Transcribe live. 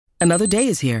Another day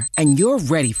is here, and you're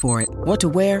ready for it. What to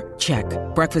wear? Check.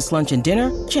 Breakfast, lunch, and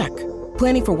dinner? Check.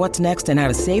 Planning for what's next and how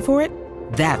to save for it?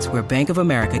 That's where Bank of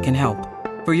America can help.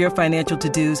 For your financial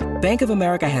to-dos, Bank of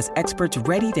America has experts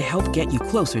ready to help get you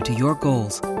closer to your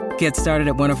goals. Get started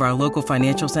at one of our local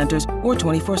financial centers or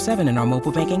 24/7 in our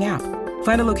mobile banking app.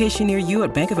 Find a location near you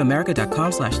at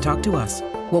bankofamerica.com/talktous.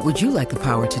 What would you like the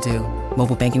power to do?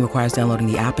 Mobile banking requires downloading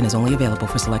the app and is only available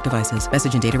for select devices.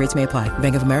 Message and data rates may apply.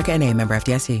 Bank of America N.A., member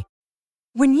FDIC.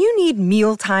 When you need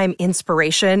mealtime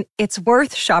inspiration, it's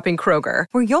worth shopping Kroger,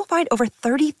 where you'll find over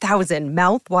 30,000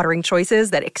 mouth-watering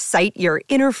choices that excite your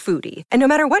inner foodie. And no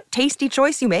matter what tasty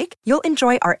choice you make, you'll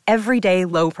enjoy our everyday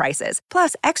low prices,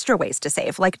 plus extra ways to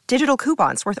save, like digital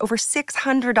coupons worth over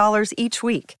 $600 each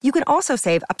week. You can also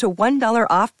save up to $1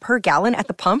 off per gallon at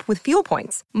the pump with fuel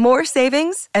points. More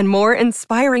savings and more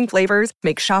inspiring flavors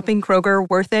make shopping Kroger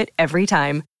worth it every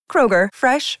time. Kroger,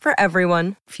 fresh for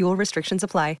everyone. Fuel restrictions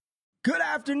apply. Good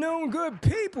afternoon, good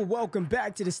people. Welcome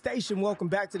back to the station. Welcome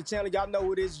back to the channel. Y'all know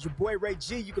who it is. It's your boy, Ray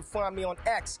G. You can find me on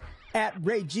X at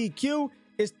RayGQ.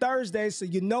 It's Thursday, so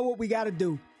you know what we got to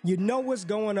do. You know what's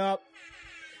going up.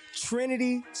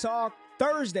 Trinity Talk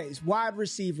Thursdays. Wide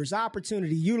receivers,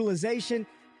 opportunity, utilization,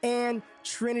 and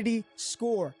Trinity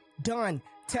score. Done,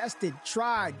 tested,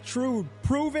 tried, true,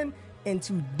 proven. And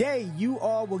today, you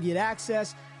all will get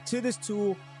access to this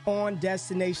tool on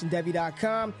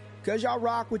DestinationDebbie.com. Because y'all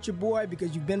rock with your boy,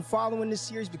 because you've been following this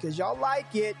series, because y'all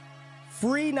like it,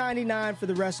 free $99 for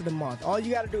the rest of the month. All you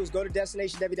got to do is go to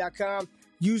DestinationDebbie.com,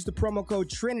 use the promo code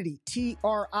TRINITY, TRINITY,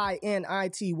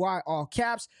 all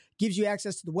caps, gives you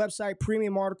access to the website,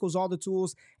 premium articles, all the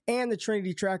tools, and the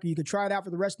Trinity tracker. You can try it out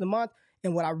for the rest of the month.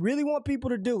 And what I really want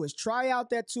people to do is try out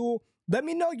that tool. Let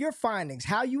me know your findings,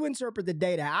 how you interpret the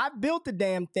data. I built the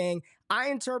damn thing. I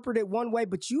interpret it one way,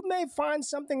 but you may find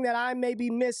something that I may be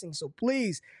missing. So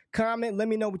please comment. Let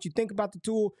me know what you think about the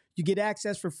tool. You get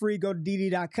access for free. Go to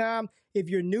DD.com. If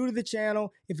you're new to the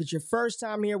channel, if it's your first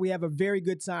time here, we have a very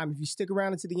good time. If you stick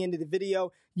around until the end of the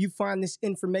video, you find this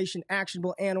information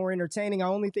actionable and or entertaining. The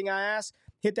only thing I ask,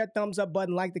 hit that thumbs up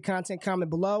button, like the content, comment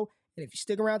below. And if you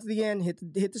stick around to the end, hit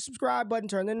the subscribe button,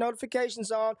 turn the notifications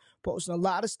on. Posting a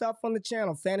lot of stuff on the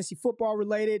channel, fantasy football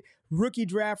related, rookie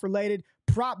draft related,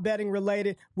 prop betting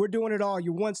related. We're doing it all.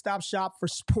 Your one-stop shop for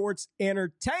sports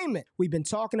entertainment. We've been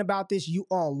talking about this. You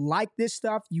all like this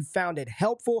stuff. You found it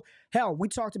helpful. Hell, we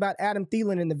talked about Adam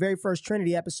Thielen in the very first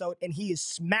Trinity episode, and he is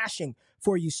smashing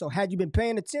for you. So had you been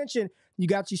paying attention, you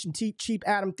got you some cheap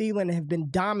Adam Thielen and have been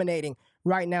dominating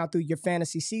right now through your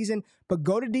fantasy season. But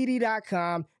go to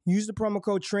DD.com, use the promo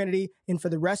code Trinity, and for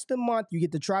the rest of the month, you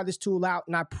get to try this tool out,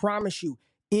 and I promise you,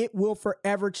 it will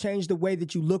forever change the way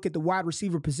that you look at the wide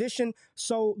receiver position.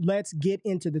 So let's get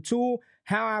into the tool,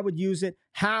 how I would use it,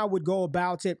 how I would go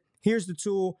about it. Here's the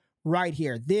tool right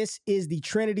here. This is the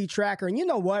Trinity tracker. And you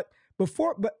know what?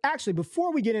 Before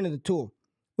we get into the tool,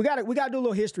 we got to do a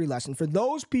little history lesson. For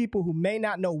those people who may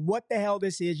not know what the hell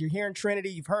this is, you're hearing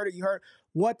Trinity, you've heard it,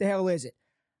 what the hell is it?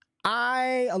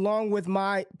 I, along with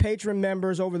my patron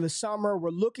members over the summer,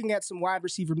 were looking at some wide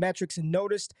receiver metrics and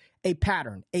noticed a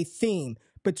pattern, a theme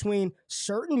between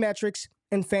certain metrics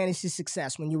and fantasy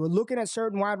success. When you were looking at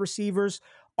certain wide receivers,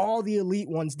 all the elite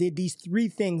ones did these three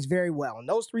things very well. And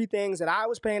those three things that I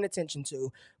was paying attention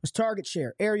to was target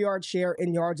share, air yard share,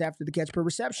 and yards after the catch per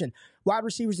reception. Wide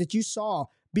receivers that you saw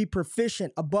be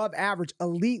proficient, above average,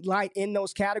 elite light in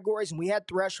those categories, and we had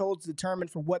thresholds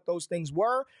determined for what those things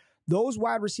were. Those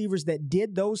wide receivers that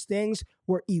did those things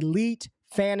were elite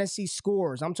fantasy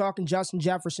scorers. I'm talking Justin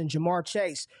Jefferson, Jamar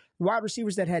Chase. Wide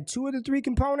receivers that had two of the three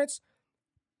components,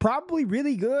 probably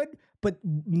really good, but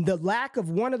the lack of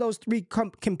one of those three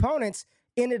components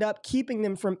ended up keeping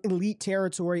them from elite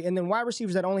territory. And then wide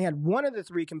receivers that only had one of the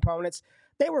three components,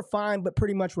 they were fine, but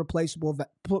pretty much replaceable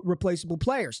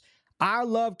players. I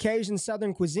love Cajun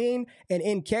Southern cuisine, and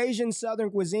in Cajun Southern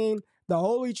cuisine, the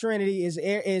Holy Trinity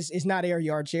is not air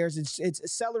yard shares. It's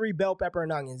celery, bell pepper,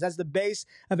 and onions. That's the base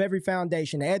of every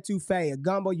foundation. An etouffee, a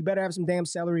gumbo, you better have some damn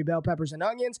celery, bell peppers, and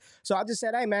onions. So I just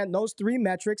said, hey, man, those three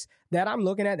metrics that I'm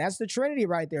looking at, that's the Trinity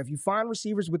right there. If you find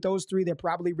receivers with those three, they're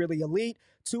probably really elite.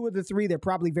 Two of the three, they're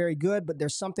probably very good, but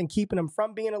there's something keeping them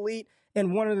from being elite.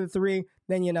 And one of the three,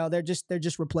 then, they're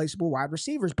just replaceable wide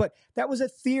receivers. But that was a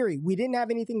theory. We didn't have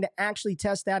anything to actually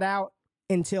test that out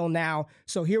until now.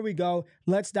 So here we go.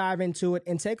 Let's dive into it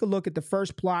and take a look at the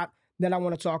first plot that I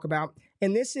want to talk about.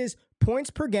 And this is points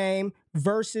per game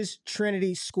versus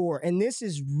Trinity score. And this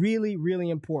is really, really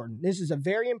important. This is a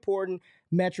very important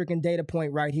metric and data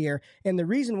point right here. And the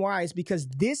reason why is because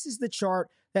this is the chart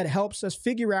that helps us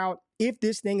figure out if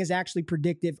this thing is actually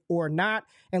predictive or not.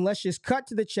 And let's just cut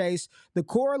to the chase. The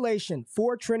correlation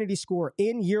for Trinity score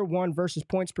in year 1 versus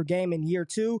points per game in year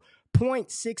 2,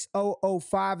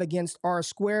 0.6005 against R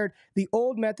squared. The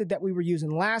old method that we were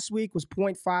using last week was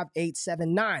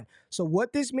 0.5879. So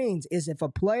what this means is if a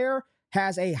player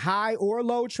has a high or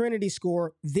low Trinity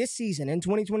score this season in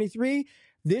 2023,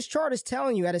 this chart is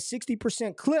telling you at a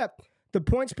 60% clip, the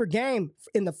points per game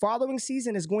in the following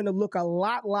season is going to look a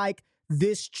lot like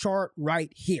this chart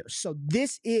right here. So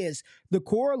this is the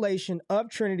correlation of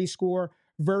Trinity score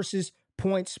versus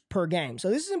points per game. So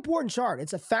this is an important chart.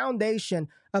 It's a foundation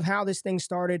of how this thing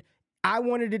started. I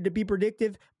wanted it to be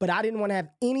predictive, but I didn't want to have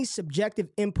any subjective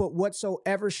input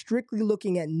whatsoever, strictly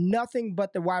looking at nothing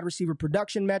but the wide receiver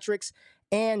production metrics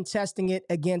and testing it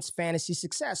against fantasy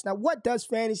success. Now, what does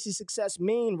fantasy success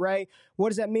mean, Ray? What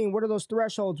does that mean? What are those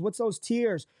thresholds? What's those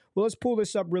tiers? Well, let's pull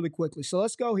this up really quickly. So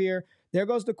let's go here. There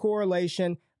goes the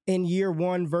correlation in year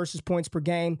 1 versus points per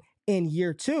game in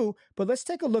year 2. But let's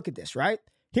take a look at this, right?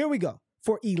 Here we go.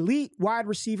 For elite wide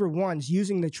receiver ones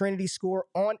using the Trinity score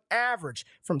on average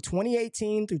from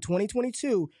 2018 through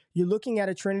 2022, you're looking at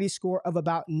a Trinity score of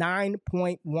about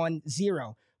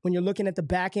 9.10. When you're looking at the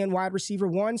back end wide receiver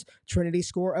ones, Trinity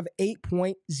score of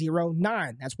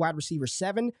 8.09. That's wide receiver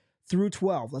 7 through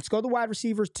 12. Let's go to wide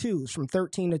receivers 2s from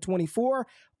 13 to 24.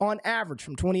 On average,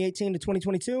 from 2018 to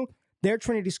 2022, their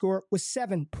Trinity score was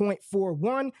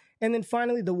 7.41. And then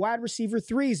finally, the wide receiver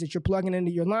 3s that you're plugging into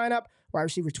your lineup, wide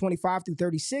receiver 25 through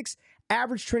 36,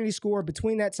 average Trinity score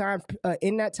between that time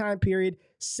in that time period,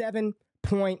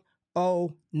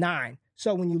 7.09.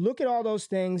 So when you look at all those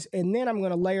things, and then I'm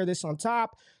going to layer this on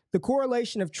top, the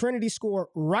correlation of Trinity score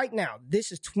right now,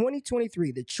 this is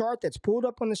 2023. The chart that's pulled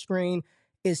up on the screen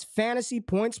is fantasy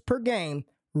points per game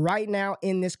right now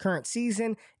in this current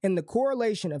season. And the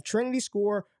correlation of Trinity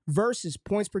score versus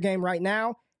points per game right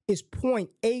now is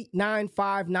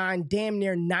 0.8959, damn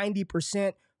near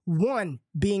 90%, 1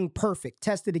 being perfect,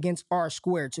 tested against R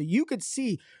squared. So you could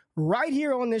see right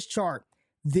here on this chart,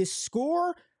 this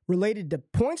score related to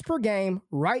points per game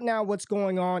right now, what's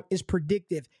going on is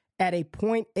predictive at a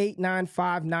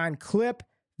 0.8959 clip.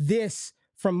 This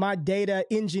from my data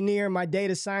engineer, my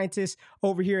data scientist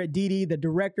over here at DD, the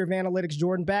director of analytics,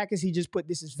 Jordan Backus, he just put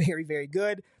this is very, very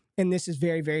good. And this is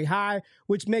very, very high,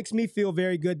 which makes me feel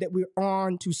very good that we're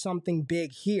on to something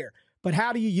big here. But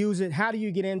how do you use it? How do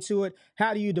you get into it?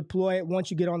 How do you deploy it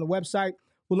once you get on the website?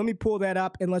 Well, let me pull that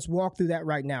up and let's walk through that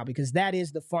right now, because that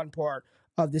is the fun part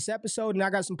of this episode. And I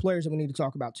got some players that we need to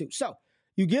talk about too. So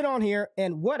you get on here,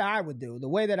 and what I would do, the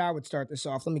way that I would start this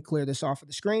off, let me clear this off of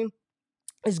the screen,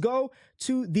 is go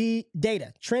to the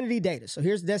data, Trinity data. So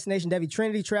here's the Destination Devy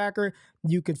Trinity tracker.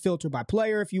 You can filter by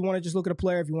player if you want to just look at a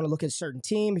player, if you want to look at a certain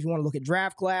team, if you want to look at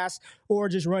draft class, or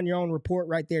just run your own report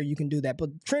right there, you can do that.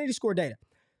 But Trinity score data.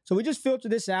 So we just filter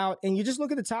this out, and you just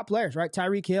look at the top players, right?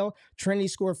 Tyreek Hill, Trinity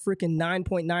score freaking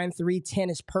 9.93, 10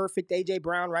 is perfect. A.J.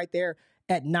 Brown right there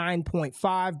at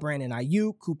 9.5, Brandon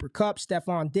Ayuk, Cooper Kupp,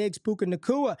 Stephon Diggs, Puka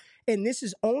Nacua. And this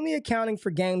is only accounting for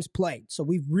games played. So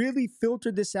we've really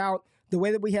filtered this out. The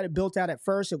way that we had it built out at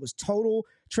first, it was total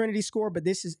Trinity score, but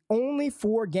this is only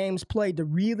 4 games played to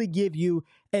really give you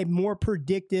a more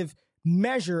predictive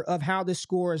measure of how this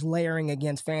score is layering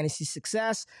against fantasy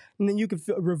success. And then you can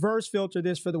reverse filter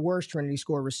this for the worst Trinity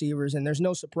score receivers. And there's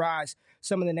no surprise,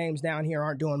 some of the names down here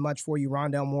aren't doing much for you.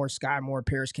 Rondale Moore, Sky Moore,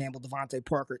 Paris Campbell, Devontae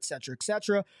Parker, et cetera, et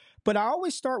cetera. But I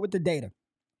always start with the data,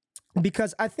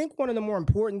 because I think one of the more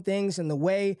important things in the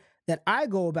way that I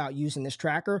go about using this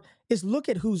tracker is look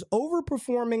at who's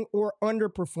overperforming or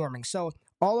underperforming. So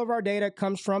all of our data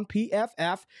comes from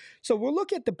PFF. So we'll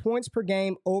look at the points per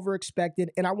game over expected,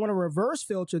 and I want to reverse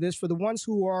filter this for the ones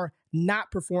who are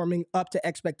not performing up to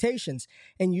expectations.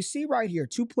 And you see right here,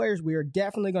 2 players we are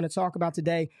definitely going to talk about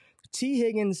today, T.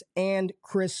 Higgins and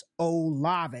Chris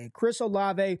Olave. Chris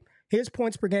Olave, his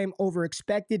points per game over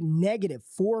expected, negative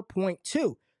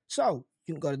 4.2. So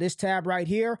you can go to this tab right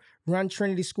here, run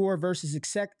Trinity score versus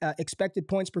expected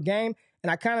points per game.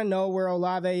 And I kind of know where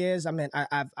Olave is. I mean,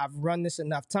 I've run this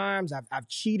enough times. I've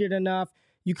cheated enough.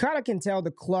 You kind of can tell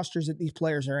the clusters that these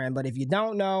players are in. But if you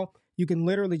don't know, you can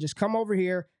literally just come over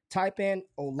here, type in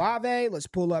Olave. Let's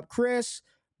pull up Chris.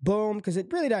 Boom, because it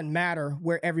really doesn't matter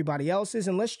where everybody else is.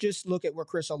 And let's just look at where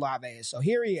Chris Olave is. So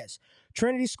here he is.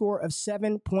 Trinity score of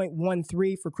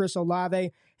 7.13 for Chris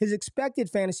Olave. His expected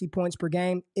fantasy points per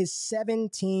game is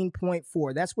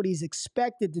 17.4. That's what he's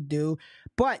expected to do.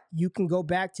 But you can go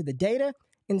back to the data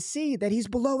and see that he's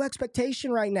below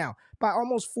expectation right now by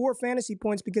almost 4 fantasy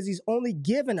points, because he's only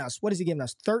given us, what has he given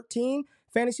us? 13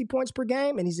 fantasy points per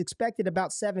game, and he's expected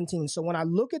about 17. So when I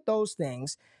look at those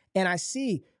things and I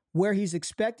see where he's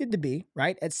expected to be,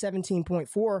 right, at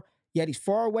 17.4, yet he's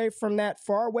far away from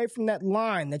that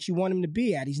line that you want him to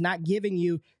be at. He's not giving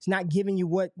you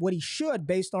what he should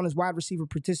based on his wide receiver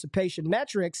participation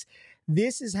metrics.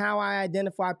 This is how I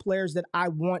identify players that I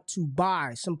want to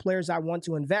buy, some players I want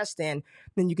to invest in.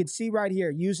 Then you can see right here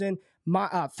using my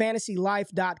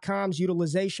fantasylife.com's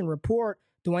utilization report,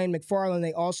 Dwayne McFarland,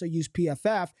 they also use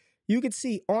PFF. You can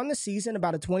see on the season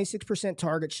about a 26%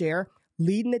 target share,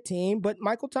 leading the team, but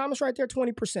Michael Thomas right there,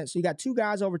 20%. So you got two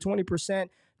guys over 20%,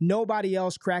 nobody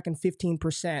else cracking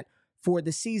 15% for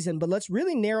the season. But let's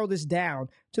really narrow this down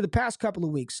to the past couple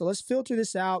of weeks. So let's filter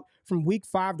this out from week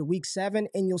 5 to week 7,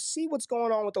 and you'll see what's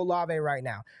going on with Olave right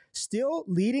now. Still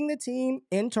leading the team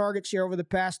in target share over the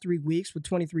past 3 weeks with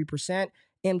 23%.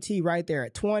 MT right there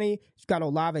at 20. You've got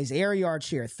Olave's air yard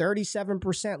share,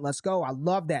 37%. Let's go. I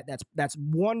love that. That's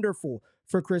wonderful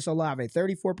for Chris Olave.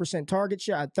 34% target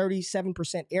share,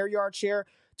 37% air yard share,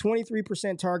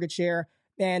 23% target share,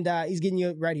 and he's getting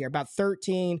you right here about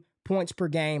 13 points per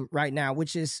game right now,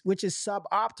 which is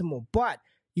suboptimal. But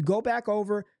you go back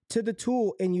over to the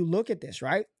tool and you look at this,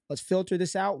 right? Let's filter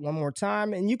this out one more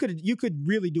time, and you could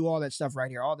really do all that stuff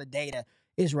right here. All the data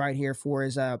is right here for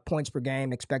his points per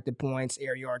game, expected points,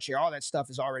 air yard share. All that stuff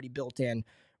is already built in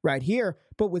right here.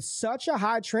 But with such a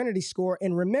high Trinity score,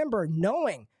 and remember,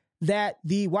 knowing that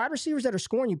the wide receivers that are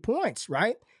scoring you points,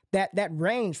 right, that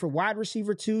range for wide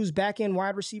receiver 2s, back end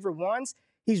wide receiver 1s,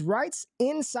 he's right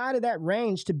inside of that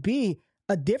range to be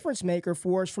a difference maker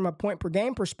for us from a point per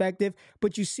game perspective.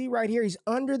 But you see right here, he's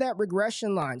under that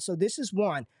regression line. So this is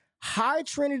one high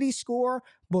Trinity score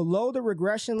below the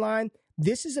regression line.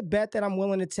 This is a bet that I'm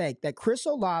willing to take, that Chris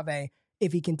Olave,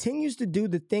 if he continues to do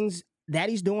the things that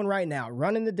he's doing right now,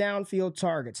 running the downfield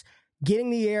targets, getting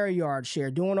the air yard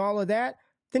share, doing all of that,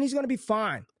 then he's going to be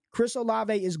fine. Chris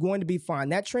Olave is going to be fine.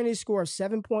 That Trinity score of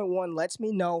 7.1 lets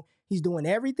me know he's doing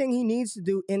everything he needs to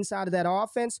do inside of that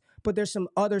offense, but there's some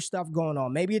other stuff going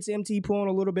on. Maybe it's MT pulling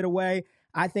a little bit away.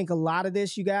 I think a lot of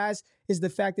this, you guys, is the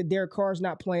fact that Derek Carr's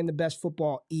not playing the best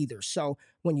football either. So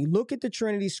when you look at the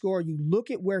Trinity score, you look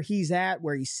at where he's at,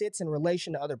 where he sits in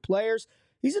relation to other players,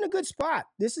 he's in a good spot.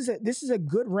 This is a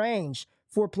good range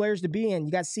for players to be in.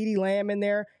 You got CeeDee Lamb in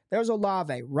there. There's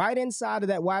Olave right inside of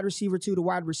that wide receiver 2 to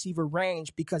wide receiver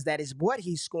range because that is what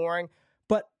he's scoring.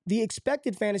 But the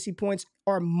expected fantasy points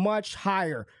are much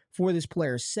higher for this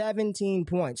player, 17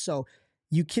 points. So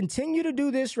you continue to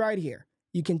do this right here.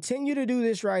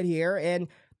 And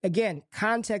again,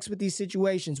 context with these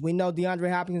situations. We know DeAndre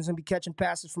Hopkins is going to be catching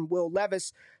passes from Will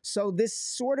Levis. So this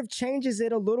sort of changes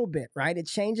it a little bit, right? It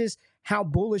changes how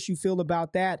bullish you feel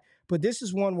about that. But this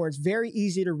is one where it's very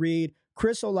easy to read.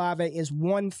 Chris Olave is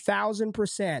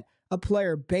 1,000% a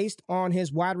player based on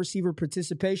his wide receiver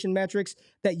participation metrics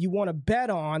that you want to bet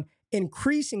on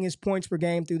increasing his points per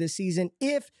game through the season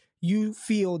if you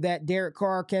feel that Derek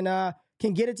Carr can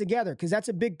get it together, because that's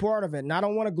a big part of it. And I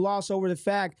don't want to gloss over the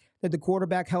fact that the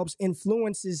quarterback helps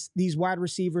influences these wide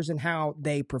receivers and how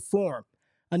they perform.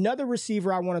 Another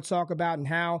receiver I want to talk about and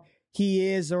how he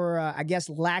is, or I guess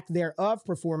lack thereof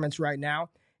performance right now,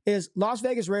 is Las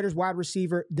Vegas Raiders wide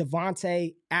receiver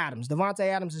Davante Adams. Davante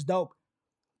Adams is dope.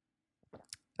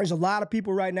 There's a lot of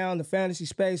people right now in the fantasy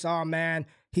space, oh man,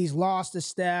 he's lost a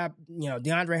step.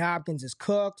 DeAndre Hopkins is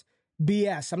cooked.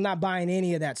 BS. I'm not buying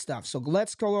any of that stuff. So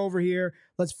let's go over here.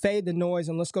 Let's fade the noise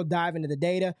and let's go dive into the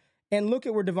data and look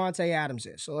at where Davante Adams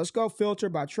is. So let's go filter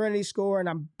by Trinity score, and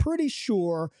I'm pretty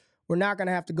sure we're not going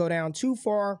to have to go down too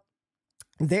far.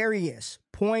 There he is,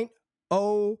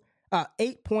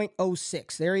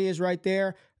 8.06. There he is right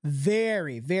there.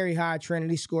 Very, very high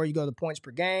Trinity score. You go to points per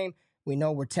game. We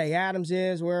know where Tay Adams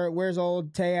is. Where's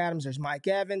old Tay Adams? There's Mike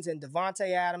Evans and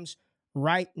Davante Adams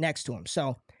right next to him.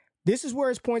 So this is where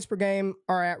his points per game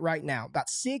are at right now. About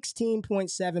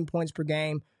 16.7 points per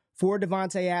game for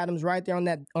Davante Adams, right there on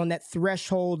that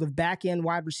threshold of back-end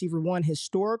wide receiver 1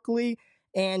 historically,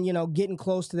 and getting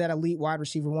close to that elite wide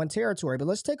receiver 1 territory. But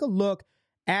let's take a look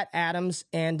at Adams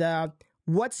and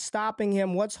what's stopping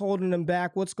him, what's holding him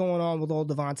back, what's going on with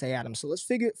old Davante Adams. So let's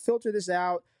filter this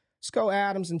out. Let's go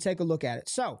Adams and take a look at it.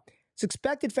 So it's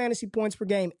expected fantasy points per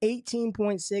game,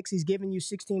 18.6. He's giving you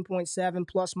 16.7,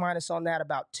 plus minus on that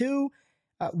about 2.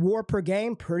 WAR per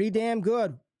game, pretty damn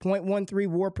good. 0.13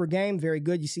 WAR per game, very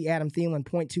good. You see Adam Thielen,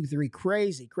 0.23.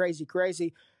 Crazy, crazy,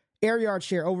 crazy. Air yard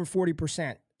share, over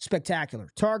 40%. Spectacular.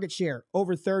 Target share,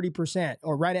 over 30%,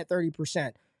 or right at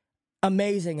 30%.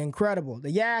 Amazing, incredible.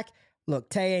 The yak, look,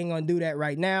 Tay ain't going to do that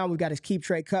right now. We've got his keep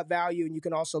trade cut value, and you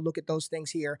can also look at those things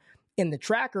here in the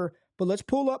tracker. But let's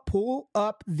pull up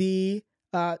the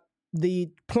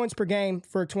points per game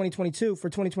for 2022, for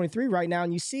 2023 right now,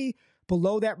 and you see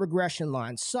below that regression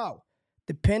line. So,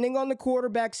 depending on the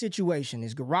quarterback situation,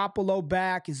 is Garoppolo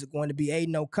back? Is it going to be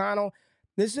Aiden O'Connell?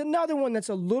 This is another one that's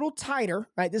a little tighter,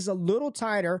 right? This is a little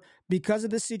tighter because of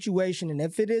the situation. And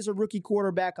if it is a rookie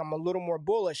quarterback, I'm a little more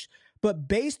bullish. But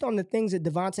based on the things that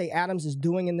Davante Adams is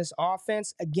doing in this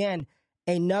offense, again,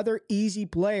 another easy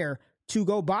player to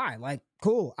go by. Like,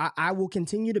 cool. I will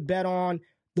continue to bet on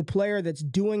the player that's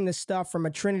doing the stuff from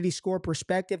a Trinity score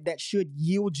perspective that should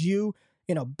yield you,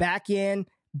 back end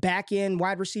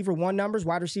wide receiver 1 numbers,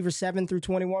 wide receiver 7 through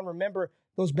 21. Remember,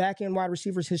 those back end wide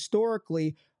receivers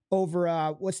historically over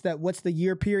what's the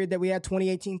year period that we had,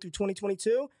 2018 through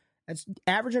 2022? That's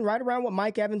averaging right around what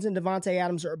Mike Evans and Davante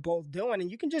Adams are both doing. And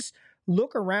you can just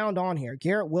look around on here.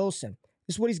 Garrett Wilson,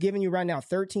 this is what he's giving you right now,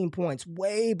 13 points,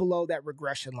 way below that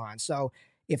regression line. So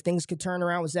if things could turn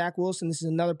around with Zach Wilson, this is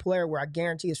another player where I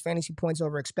guarantee his fantasy points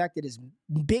over expected is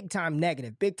big time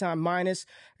negative, big time minus.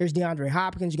 There's DeAndre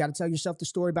Hopkins. You got to tell yourself the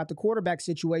story about the quarterback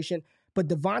situation. But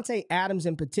Davante Adams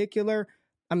in particular,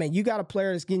 I mean, you got a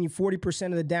player that's getting you 40%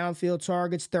 of the downfield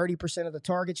targets, 30% of the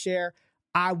target share.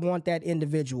 I want that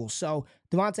individual. So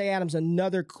Davante Adams,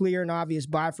 another clear and obvious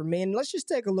buy for me. And let's just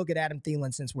take a look at Adam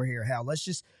Thielen since we're here. Hell,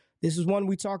 this is one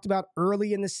we talked about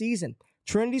early in the season.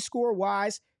 Trinity score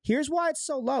wise, here's why it's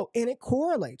so low. And it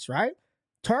correlates, right?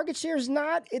 Target share is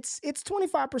not, it's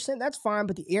 25%. That's fine.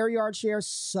 But the air yard share is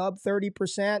sub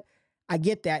 30%. I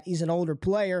get that. He's an older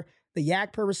player. The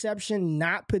yak per reception,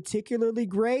 not particularly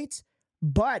great,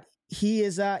 but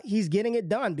he's getting it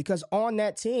done because on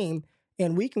that team,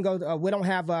 and we can go, we don't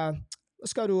have,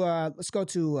 let's go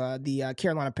to the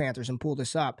Carolina Panthers and pull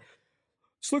this up.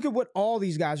 Let's look at what all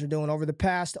these guys are doing over the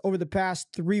past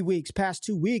 3 weeks, past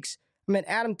 2 weeks. I mean,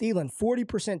 Adam Thielen,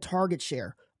 40% target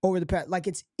share over the past, like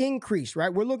it's increased,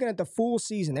 right? We're looking at the full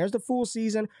season. There's the full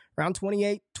season, around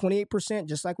 28%,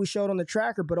 just like we showed on the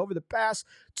tracker. But over the past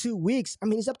 2 weeks, I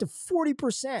mean, he's up to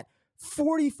 40%,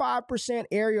 45%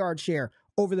 air yard share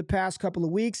over the past couple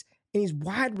of weeks. And he's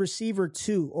wide receiver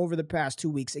 2 over the past 2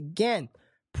 weeks. Again,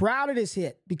 proud of this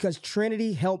hit because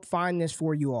Trinity helped find this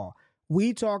for you all.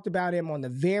 We talked about him on the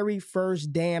very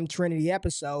first damn Trinity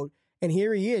episode. And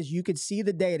here he is. You could see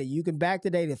the data. You can back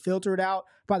the data, filter it out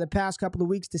by the past couple of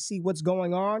weeks to see what's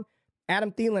going on.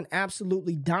 Adam Thielen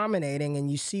absolutely dominating, and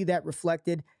you see that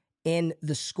reflected in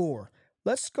the score.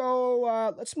 Let's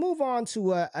go. Let's move on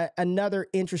to another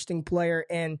interesting player.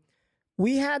 And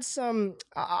we had some,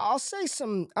 I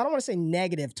don't want to say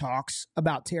negative talks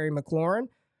about Terry McLaurin,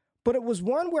 but it was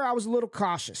one where I was a little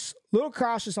cautious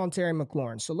on Terry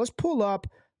McLaurin. So let's pull up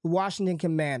the Washington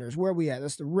Commanders. Where are we at?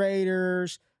 That's the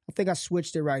Raiders. I think I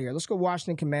switched it right here. Let's go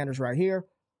Washington Commanders right here.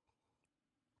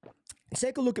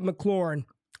 Take a look at McLaurin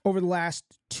over the last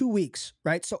 2 weeks,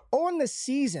 right? So on the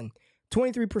season,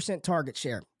 23% target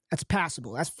share. That's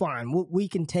passable. That's fine. We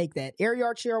can take that. Air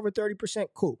yard share over 30%.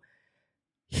 Cool.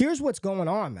 Here's what's going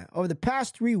on, man. Over the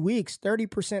past 3 weeks,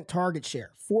 30% target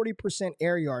share, 40%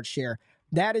 air yard share.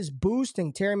 That is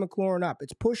boosting Terry McLaurin up.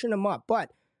 It's pushing him up,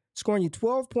 but scoring you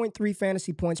 12.3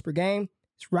 fantasy points per game.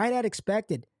 It's right at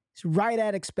expected.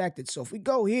 So if we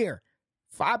go here,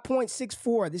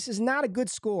 5.64, this is not a good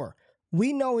score.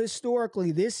 We know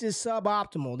historically this is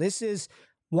suboptimal. This is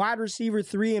wide receiver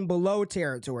 3 and below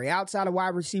territory, outside of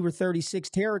wide receiver 36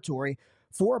 territory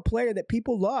for a player that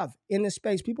people love in this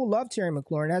space. People love Terry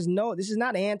McLaurin. This is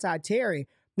not anti-Terry.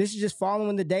 This is just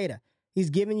following the data. He's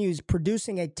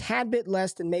producing a tad bit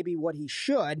less than maybe what he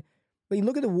should. But you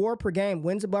look at the WAR per game,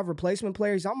 wins above replacement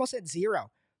player, he's almost at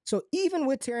 0. So even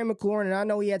with Terry McLaurin, and I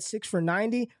know he had 6 for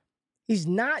 90, he's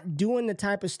not doing the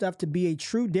type of stuff to be a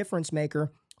true difference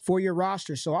maker for your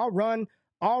roster. So I'll run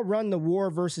the WAR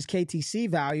versus KTC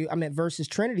value, versus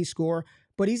Trinity score,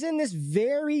 but he's in this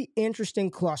very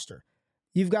interesting cluster.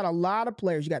 You've got a lot of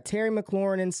players. You got Terry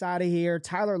McLaurin inside of here,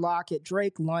 Tyler Lockett,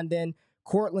 Drake London,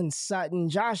 Cortland Sutton,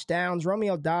 Josh Downs,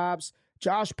 Romeo Doubs,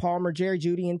 Josh Palmer, Jerry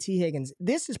Jeudy, and T. Higgins.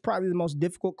 This is probably the most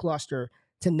difficult cluster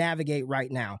to navigate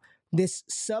right now. This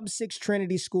sub-6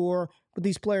 Trinity score with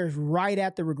these players right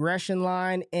at the regression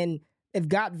line, and they've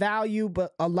got value,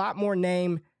 but a lot more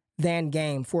name than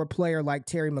game for a player like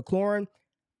Terry McLaurin.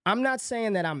 I'm not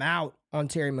saying that I'm out on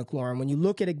Terry McLaurin. When you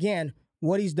look at, again,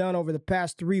 what he's done over the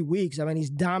past 3 weeks, he's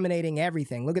dominating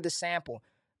everything. Look at the sample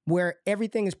where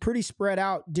everything is pretty spread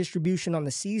out distribution on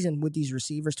the season with these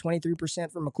receivers.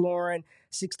 23% for McLaurin,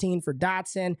 16% for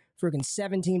Dotson, freaking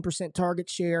 17% target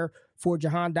share for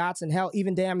Jahan Dotson. Hell,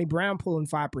 even De'Ami Brown pulling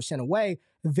 5% away.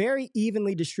 Very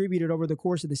evenly distributed over the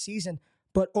course of the season.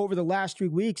 But over the last 3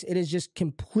 weeks, it has just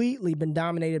completely been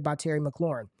dominated by Terry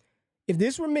McLaurin. If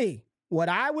this were me, what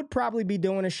I would probably be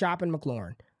doing is shopping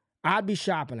McLaurin. I'd be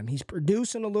shopping him. He's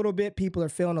producing a little bit. People are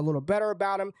feeling a little better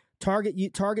about him.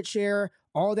 target share,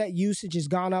 all that usage has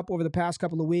gone up over the past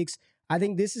couple of weeks. I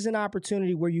think this is an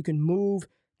opportunity where you can move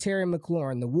Terry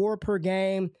McLaurin. The WAR per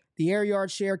game, the air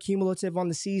yard share cumulative on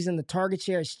the season, the target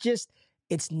share,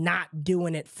 it's not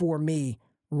doing it for me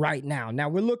right now. Now,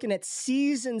 we're looking at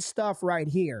season stuff right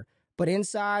here, but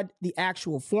inside the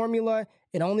actual formula,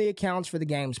 it only accounts for the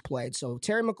games played. So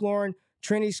Terry McLaurin,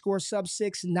 Trinity score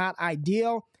sub-6, not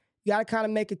ideal. You got to kind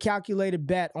of make a calculated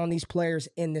bet on these players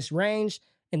in this range.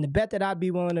 And the bet that I'd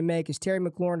be willing to make is Terry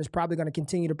McLaurin is probably going to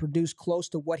continue to produce close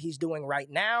to what he's doing right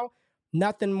now.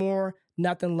 Nothing more,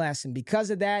 nothing less. And because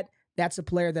of that, that's a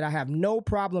player that I have no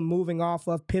problem moving off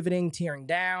of, pivoting, tearing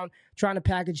down, trying to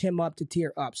package him up to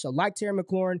tier up. So like Terry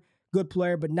McLaurin, good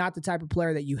player, but not the type of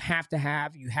player that you have to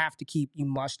have, you have to keep, you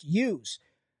must use.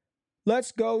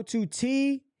 Let's go to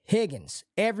T. Higgins.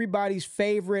 Everybody's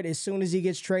favorite. As soon as he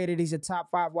gets traded, he's a top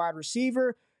 5 wide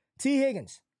receiver. T.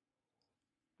 Higgins.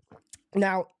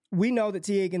 Now, we know that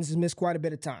T. Higgins has missed quite a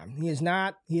bit of time. He has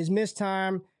missed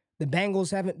time. The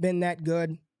Bengals haven't been that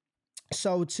good.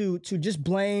 So to just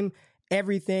blame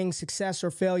everything, success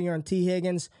or failure on T.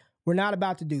 Higgins, we're not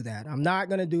about to do that. I'm not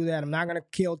going to do that. I'm not going to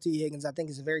kill T. Higgins. I think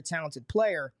he's a very talented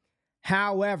player.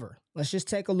 However, let's just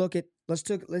take a look at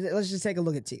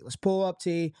T. Let's pull up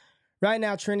T. Right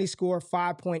now, Trinity score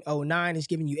 5.09. He's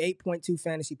giving you 8.2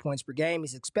 fantasy points per game.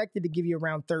 He's expected to give you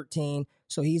around 13.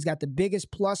 So he's got the biggest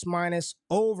plus minus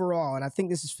overall. And I think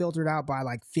this is filtered out by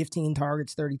like 15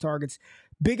 targets, 30 targets.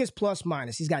 Biggest plus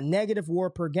minus. He's got negative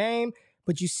WAR per game.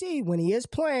 But you see, when he is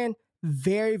playing,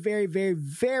 very, very, very,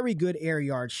 very good air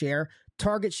yard share.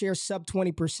 Target share sub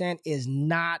 20% is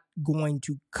not going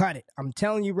to cut it. I'm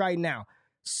telling you right now,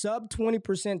 sub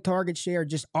 20% target share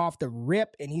just off the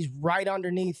rip, and he's right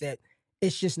underneath it.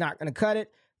 It's just not going to cut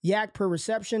it. Yak per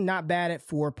reception, not bad at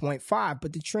 4.5,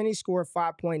 but the Trinity score of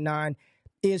 5.9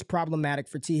 is problematic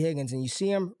for T. Higgins, and you see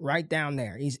him right down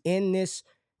there. He's in this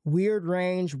weird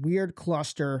range, weird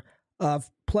cluster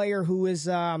of player who is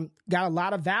got a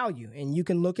lot of value, and you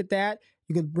can look at that.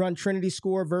 You can run Trinity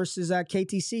score versus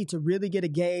KTC to really get a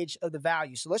gauge of the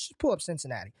value. So let's just pull up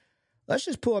Cincinnati.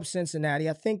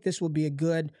 I think this will be a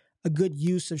good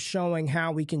use of showing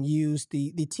how we can use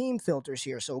the team filters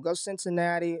here. So we'll go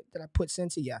Cincinnati. Did I put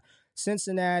Cincy? Yeah.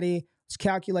 Cincinnati. Let's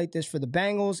calculate this for the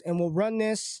Bengals, and we'll run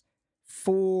this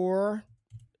for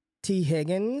T.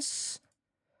 Higgins.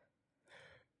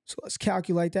 So let's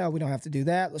calculate that. We don't have to do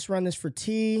that. Let's run this for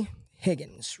T.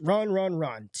 Higgins.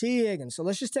 Run. T. Higgins. So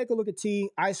let's just take a look at T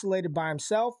isolated by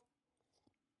himself.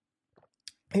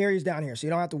 Here he's down here, so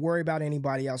you don't have to worry about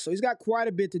anybody else. So he's got quite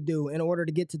a bit to do in order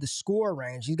to get to the score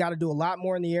range. He's got to do a lot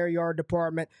more in the air yard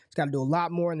department. He's got to do a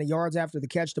lot more in the yards after the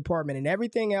catch department, and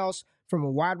everything else from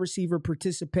a wide receiver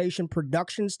participation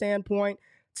production standpoint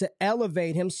to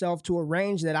elevate himself to a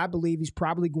range that I believe he's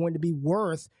probably going to be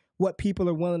worth what people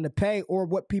are willing to pay or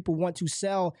what people want to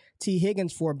sell T.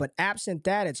 Higgins for. But absent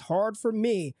that, it's hard for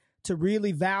me to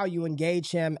really value and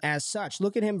gauge him as such.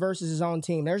 Look at him versus his own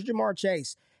team. There's Jamar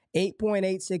Chase.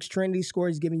 8.86 Trinity score.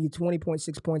 He's giving you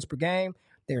 20.6 points per game.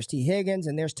 There's T. Higgins,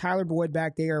 and there's Tyler Boyd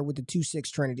back there with the 2.6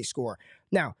 Trinity score.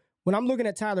 Now, when I'm looking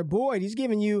at Tyler Boyd, he's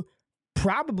giving you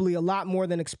probably a lot more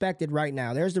than expected right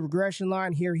now. There's the regression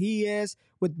line. Here he is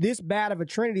with this bad of a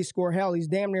Trinity score. Hell, he's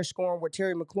damn near scoring what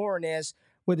Terry McLaurin is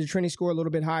with the Trinity score a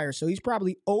little bit higher. So he's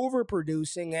probably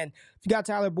overproducing. And if you got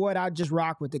Tyler Boyd, I'd just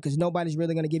rock with it because nobody's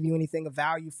really going to give you anything of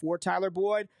value for Tyler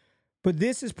Boyd. But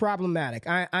this is problematic.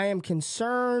 I am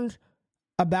concerned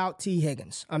about T.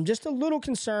 Higgins. I'm just a little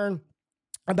concerned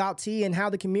about T and how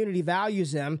the community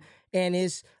values him and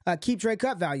his keep trade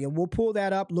cut value. We'll pull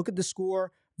that up, look at the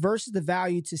score versus the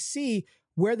value to see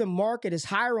where the market is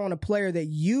higher on a player that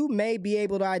you may be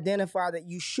able to identify, that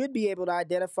you should be able to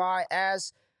identify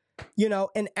as, you know,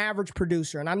 an average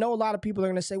producer. And I know a lot of people are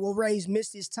going to say, well, Ray's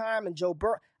missed his time and Joe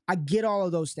Burrow. I get all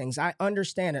of those things. I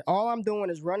understand it. All I'm doing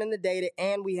is running the data,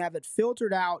 and we have it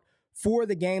filtered out for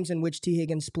the games in which T.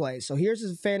 Higgins plays. So here's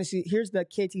his fantasy. Here's the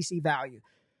KTC value.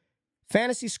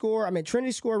 Fantasy score,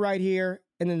 Trinity score right here,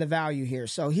 and then the value here.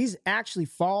 So he's actually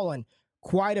fallen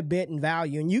quite a bit in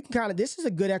value. And you can this is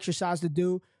a good exercise to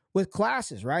do with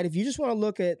classes, right? If you just want to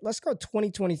look at, let's go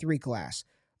 2023 class.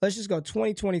 Let's just go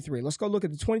 2023. Let's go look at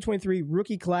the 2023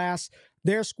 rookie class,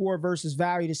 their score versus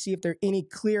value to see if there are any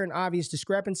clear and obvious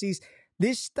discrepancies.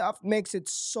 This stuff makes it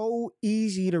so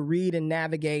easy to read and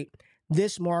navigate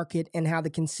this market and how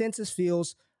the consensus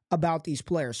feels about these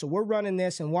players. So we're running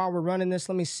this, and while we're running this,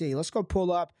 let me see. Let's go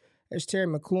pull up. There's Terry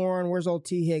McLaurin. Where's old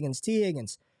T. Higgins? T.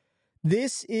 Higgins.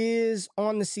 This is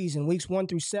on the season, weeks 1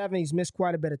 through 7. He's missed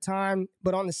quite a bit of time,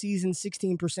 but on the season,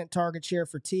 16% target share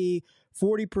for T,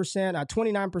 40%,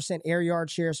 29% air yard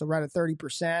share, so right at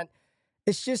 30%.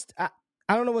 It's just, I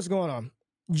don't know what's going on.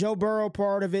 Joe Burrow,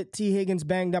 part of it. T. Higgins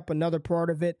banged up, another part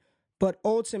of it. But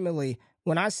ultimately,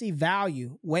 when I see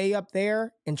value way up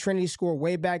there and Trinity score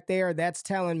way back there, that's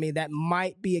telling me that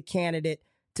might be a candidate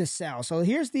to sell. So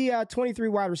here's the 23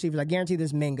 wide receivers. I guarantee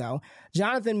this Mingo.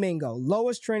 Jonathan Mingo,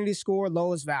 lowest Trinity score,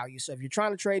 lowest value. So if you're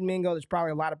trying to trade Mingo, there's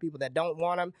probably a lot of people that don't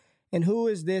want him. And who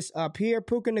is this up here?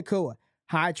 Puka Nacua.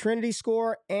 High Trinity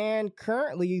score and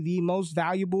currently the most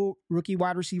valuable rookie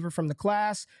wide receiver from the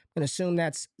class. And assume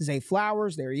that's Zay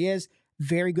Flowers. There he is.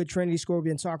 Very good Trinity score. We've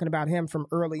been talking about him from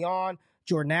early on.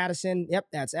 Jordan Addison. Yep,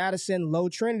 that's Addison. Low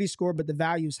Trinity score, but the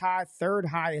value is high. Third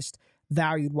highest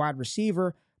valued wide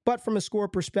receiver. But from a score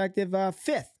perspective,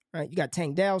 fifth. Right? You got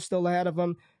Tank Dell still ahead of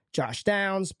him. Josh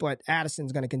Downs, but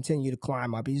Addison's going to continue to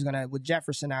climb up. He's going to, with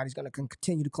Jefferson out, he's going to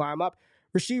continue to climb up.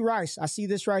 Rashee Rice, I see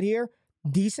this right here.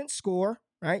 Decent score,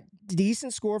 right?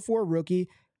 Decent score for a rookie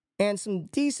and some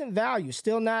decent value.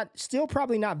 Still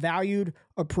probably not valued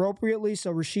appropriately.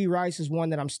 So Rashee Rice is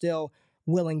one that I'm still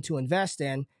willing to invest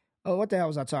in. Oh, what the hell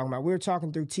was I talking about? We were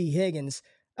talking through T. Higgins.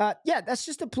 Yeah, that's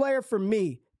just a player for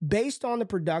me based on the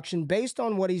production, based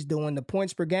on what he's doing, the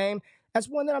points per game. That's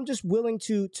one that I'm just willing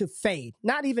to fade.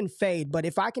 Not even fade, but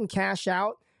if I can cash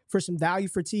out for some value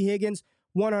for T. Higgins,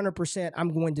 100%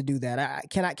 I'm going to do that.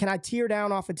 Can I tear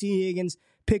down off of T. Higgins,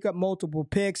 pick up multiple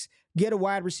picks, get a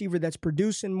wide receiver that's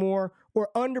producing more or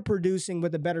underproducing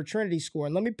with a better Trinity score?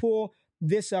 And let me pull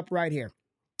this up right here.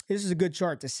 This is a good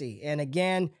chart to see. And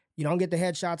again, you don't get the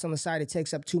headshots on the side. It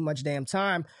takes up too much damn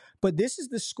time. But this is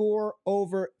the score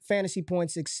over fantasy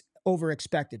points over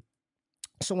expected.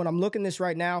 So when I'm looking this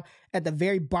right now, at the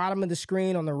very bottom of the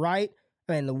screen on the right,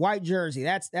 the white jersey,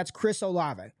 that's Chris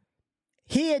Olave.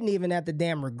 He isn't even at the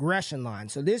damn regression line.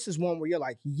 So this is one where you're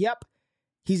like, yep,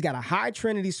 he's got a high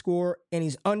Trinity score and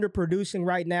he's underproducing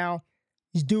right now.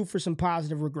 He's due for some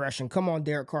positive regression. Come on,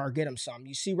 Derek Carr, get him some.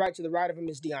 You see right to the right of him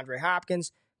is DeAndre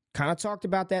Hopkins. Kind of talked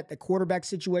about that. The quarterback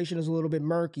situation is a little bit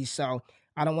murky, so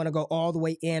I don't want to go all the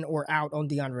way in or out on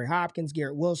DeAndre Hopkins,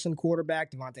 Garrett Wilson,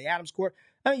 quarterback, Devontae Adams, quarterback.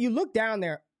 I mean, you look down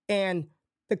there, and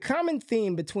the common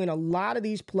theme between a lot of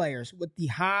these players with the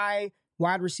high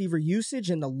wide receiver usage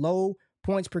and the low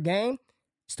points per game,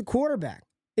 it's the quarterback.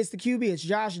 It's the QB. It's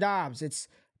Josh Dobbs. It's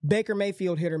Baker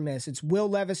Mayfield hit or miss. It's Will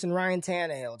Levis and Ryan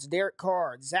Tannehill. It's Derek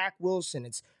Carr. It's Zach Wilson.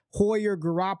 It's Hoyer,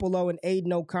 Garoppolo, and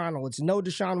Aiden O'Connell. It's no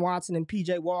Deshaun Watson and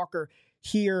P.J. Walker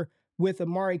here with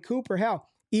Amari Cooper. Hell,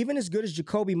 even as good as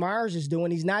Jacoby Myers is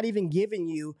doing, he's not even giving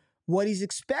you what he's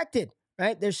expected,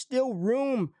 right? There's still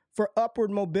room for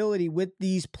upward mobility with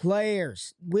these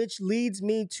players, which leads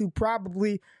me to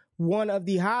probably one of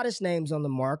the hottest names on the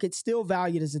market, still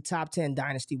valued as a top 10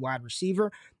 dynasty wide receiver,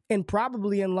 and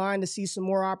probably in line to see some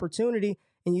more opportunity.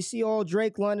 And you see old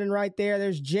Drake London right there.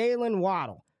 There's Jalen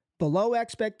Waddle, below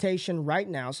expectation right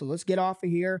now. So let's get off of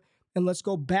here and let's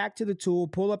go back to the tool,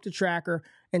 pull up the tracker,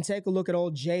 and take a look at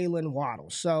old Jalen Waddle.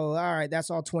 So, all right,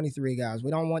 that's all 23, guys. We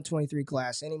don't want 23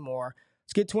 class anymore.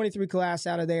 Let's get 23 class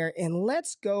out of there, and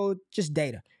let's go just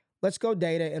data. Let's go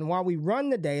data, and while we run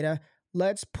the data,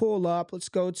 let's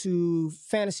go to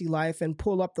Fantasy Life and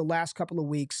pull up the last couple of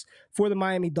weeks for the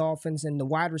Miami Dolphins and the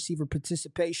wide receiver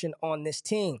participation on this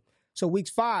team. So weeks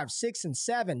 5, 6, and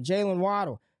 7, Jalen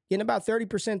Waddle getting about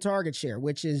 30% target share,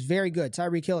 which is very good.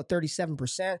 Tyreek Hill at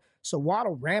 37%. So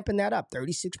Waddle ramping that up,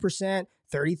 36%,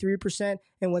 33%.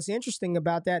 And what's interesting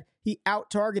about that, he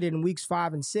out-targeted in weeks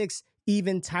 5 and 6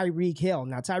 even Tyreek Hill.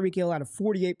 Now, Tyreek Hill had a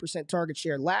 48% target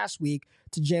share last week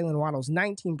to Jalen Waddle's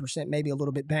 19%, maybe a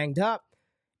little bit banged up.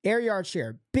 Air yard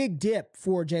share, big dip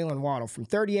for Jalen Waddle from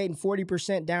 38 and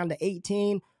 40% down to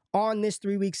 18 on this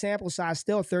 3-week sample size.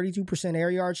 Still 32% air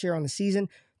yard share on the season,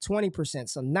 20%.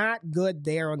 So not good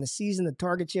there on the season. The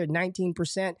target share,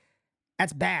 19%.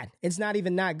 That's bad. It's not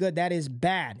even not good. That is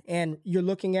bad. And you're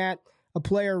looking at a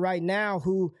player right now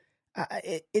who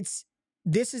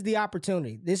this is the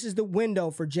opportunity. This is the window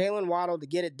for Jalen Waddle to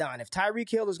get it done. If Tyreek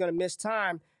Hill is going to miss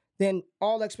time, then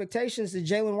all expectations that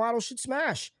Jalen Waddle should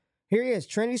smash. Here he is.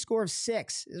 Trinity score of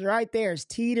 6 is right there. It's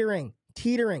teetering,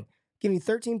 giving you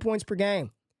 13 points per game.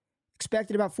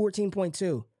 Expected about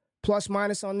 14.2. Plus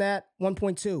minus on that,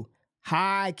 1.2.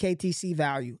 High KTC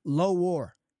value, low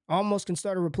WAR. Almost can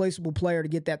start a replaceable player to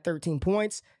get that 13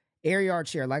 points. Air yard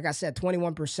share, like I said,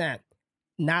 21%.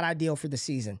 Not ideal for the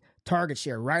season. Target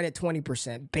share, right at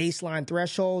 20%. Baseline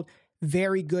threshold,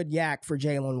 very good yak for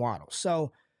Jalen Waddle.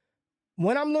 So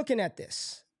when I'm looking at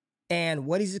this and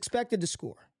what he's expected to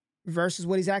score versus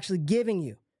what he's actually giving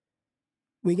you,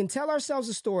 we can tell ourselves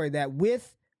a story that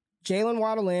with Jalen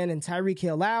Waddle in and Tyreek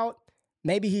Hill out,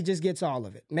 maybe he just gets all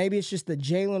of it. Maybe it's just the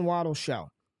Jalen Waddle show.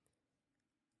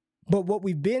 But what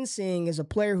we've been seeing is a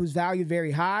player who's valued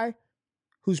very high,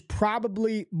 who's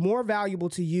probably more valuable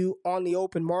to you on the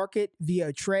open market via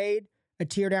a trade, a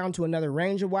tear down to another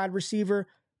range of wide receiver,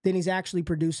 than he's actually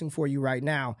producing for you right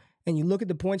now. And you look at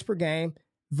the points per game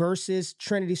versus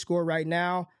Trinity score right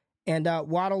now, and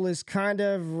Waddle is kind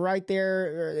of right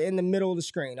there in the middle of the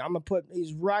screen.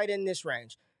 He's right in this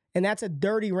range. And that's a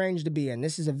dirty range to be in.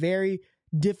 This is a very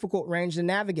difficult range to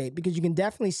navigate because you can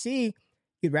definitely see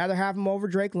you'd rather have him over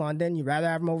Drake London. You'd rather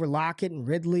have him over Lockett and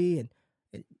Ridley and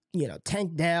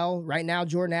Tank Dell. Right now,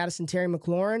 Jordan Addison, Terry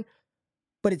McLaurin.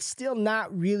 But it's still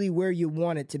not really where you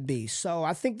want it to be. So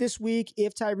I think this week,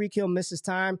 if Tyreek Hill misses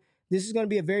time, this is going to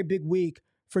be a very big week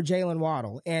for Jalen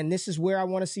Waddle. And this is where I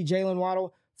want to see Jalen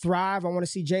Waddle thrive. I want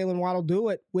to see Jalen Waddle do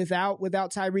it without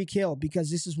Tyreek Hill,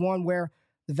 because this is one where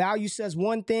the value says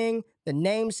one thing, the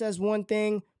name says one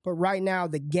thing, but right now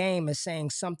the game is saying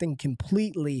something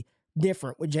completely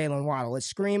different with Jalen Waddle. It's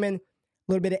screaming a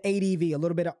little bit of ADV, a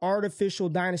little bit of artificial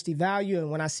dynasty value.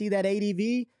 And when I see that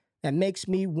ADV, that makes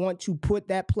me want to put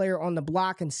that player on the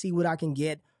block and see what I can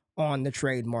get on the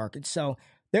trade market. So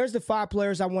there's the 5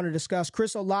 players I want to discuss.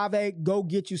 Chris Olave, go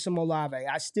get you some Olave.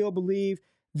 I still believe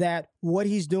that what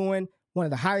he's doing, one of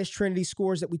the highest Trinity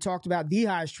scores that we talked about, the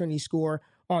highest Trinity score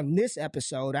on this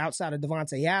episode outside of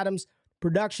Devontae Adams,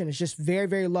 production is just very,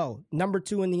 very low. Number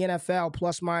 2 in the NFL,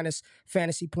 plus minus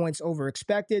fantasy points over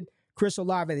expected. Chris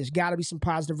Olave, there's got to be some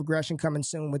positive regression coming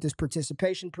soon with this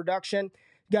participation production.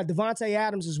 You got Devontae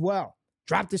Adams as well.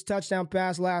 Dropped his touchdown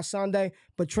pass last Sunday,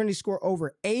 but Trinity score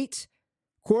over 8.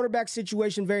 Quarterback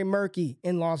situation very murky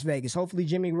in Las Vegas. Hopefully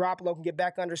Jimmy Garoppolo can get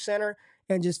back under center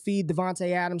and just feed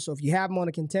Devontae Adams. So if you have him on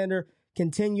a contender,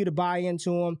 continue to buy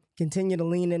into him. Continue to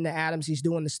lean into Adams. He's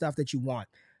doing the stuff that you want.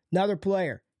 Another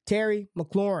player, Terry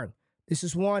McLaurin. This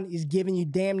is one, he's giving you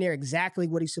damn near exactly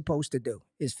what he's supposed to do.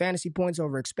 His fantasy points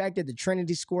over expected. The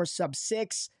Trinity score sub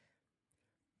 6.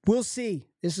 We'll see.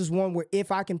 This is one where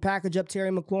if I can package up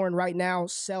Terry McLaurin right now,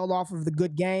 sell off of the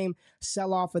good game,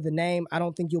 sell off of the name, I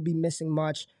don't think you'll be missing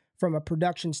much from a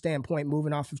production standpoint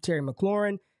moving off of Terry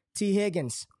McLaurin. T.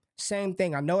 Higgins, same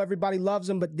thing. I know everybody loves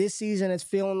him, but this season it's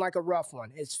feeling like a rough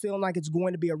one. It's feeling like it's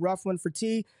going to be a rough one for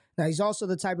T. Now, he's also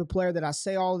the type of player that I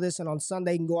say all of this, and on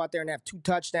Sunday he can go out there and have 2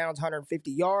 touchdowns,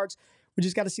 150 yards. We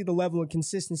just got to see the level of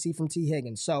consistency from T.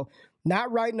 Higgins. So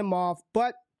not writing him off,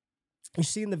 but you're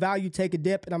seeing the value take a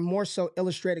dip, and I'm more so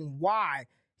illustrating why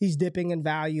he's dipping in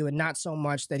value and not so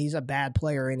much that he's a bad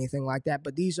player or anything like that.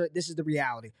 But this is the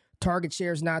reality. Target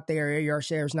share is not there. Air yard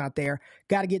share is not there.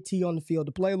 Got to get T on the field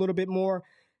to play a little bit more.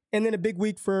 And then a big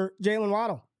week for Jalen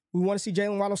Waddle. We want to see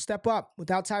Jalen Waddle step up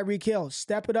without Tyreek Hill.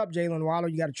 Step it up, Jalen Waddle.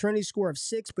 You got a Trinity score of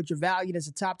 6, but you're valued as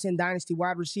a top 10 dynasty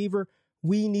wide receiver.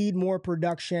 We need more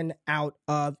production out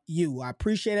of you. I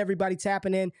appreciate everybody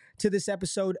tapping in to this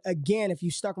episode. Again, if you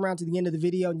stuck around to the end of the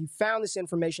video and you found this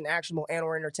information actionable and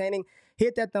or entertaining,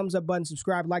 hit that thumbs up button,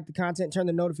 subscribe, like the content, turn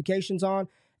the notifications on.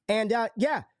 And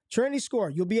Trinity score.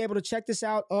 You'll be able to check this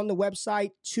out on the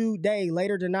website today,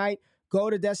 later tonight. Go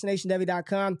to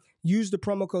DestinationDevy.com, use the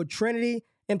promo code Trinity,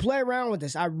 and play around with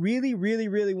this. I really, really,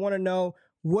 really want to know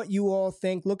what you all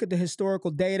think. Look at the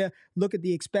historical data. Look at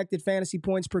the expected fantasy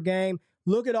points per game.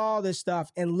 Look at all this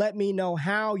stuff and let me know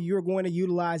how you're going to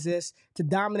utilize this to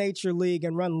dominate your league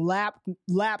and run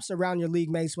laps around your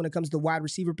league mates when it comes to the wide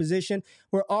receiver position.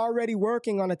 We're already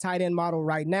working on a tight end model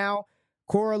right now.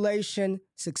 Correlation,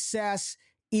 success,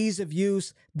 ease of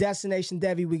use, Destination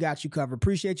Devy, we got you covered.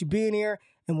 Appreciate you being here,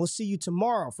 and we'll see you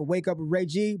tomorrow for Wake Up with Ray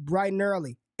G, bright and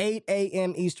early, 8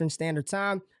 a.m. Eastern Standard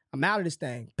Time. I'm out of this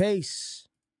thing. Peace.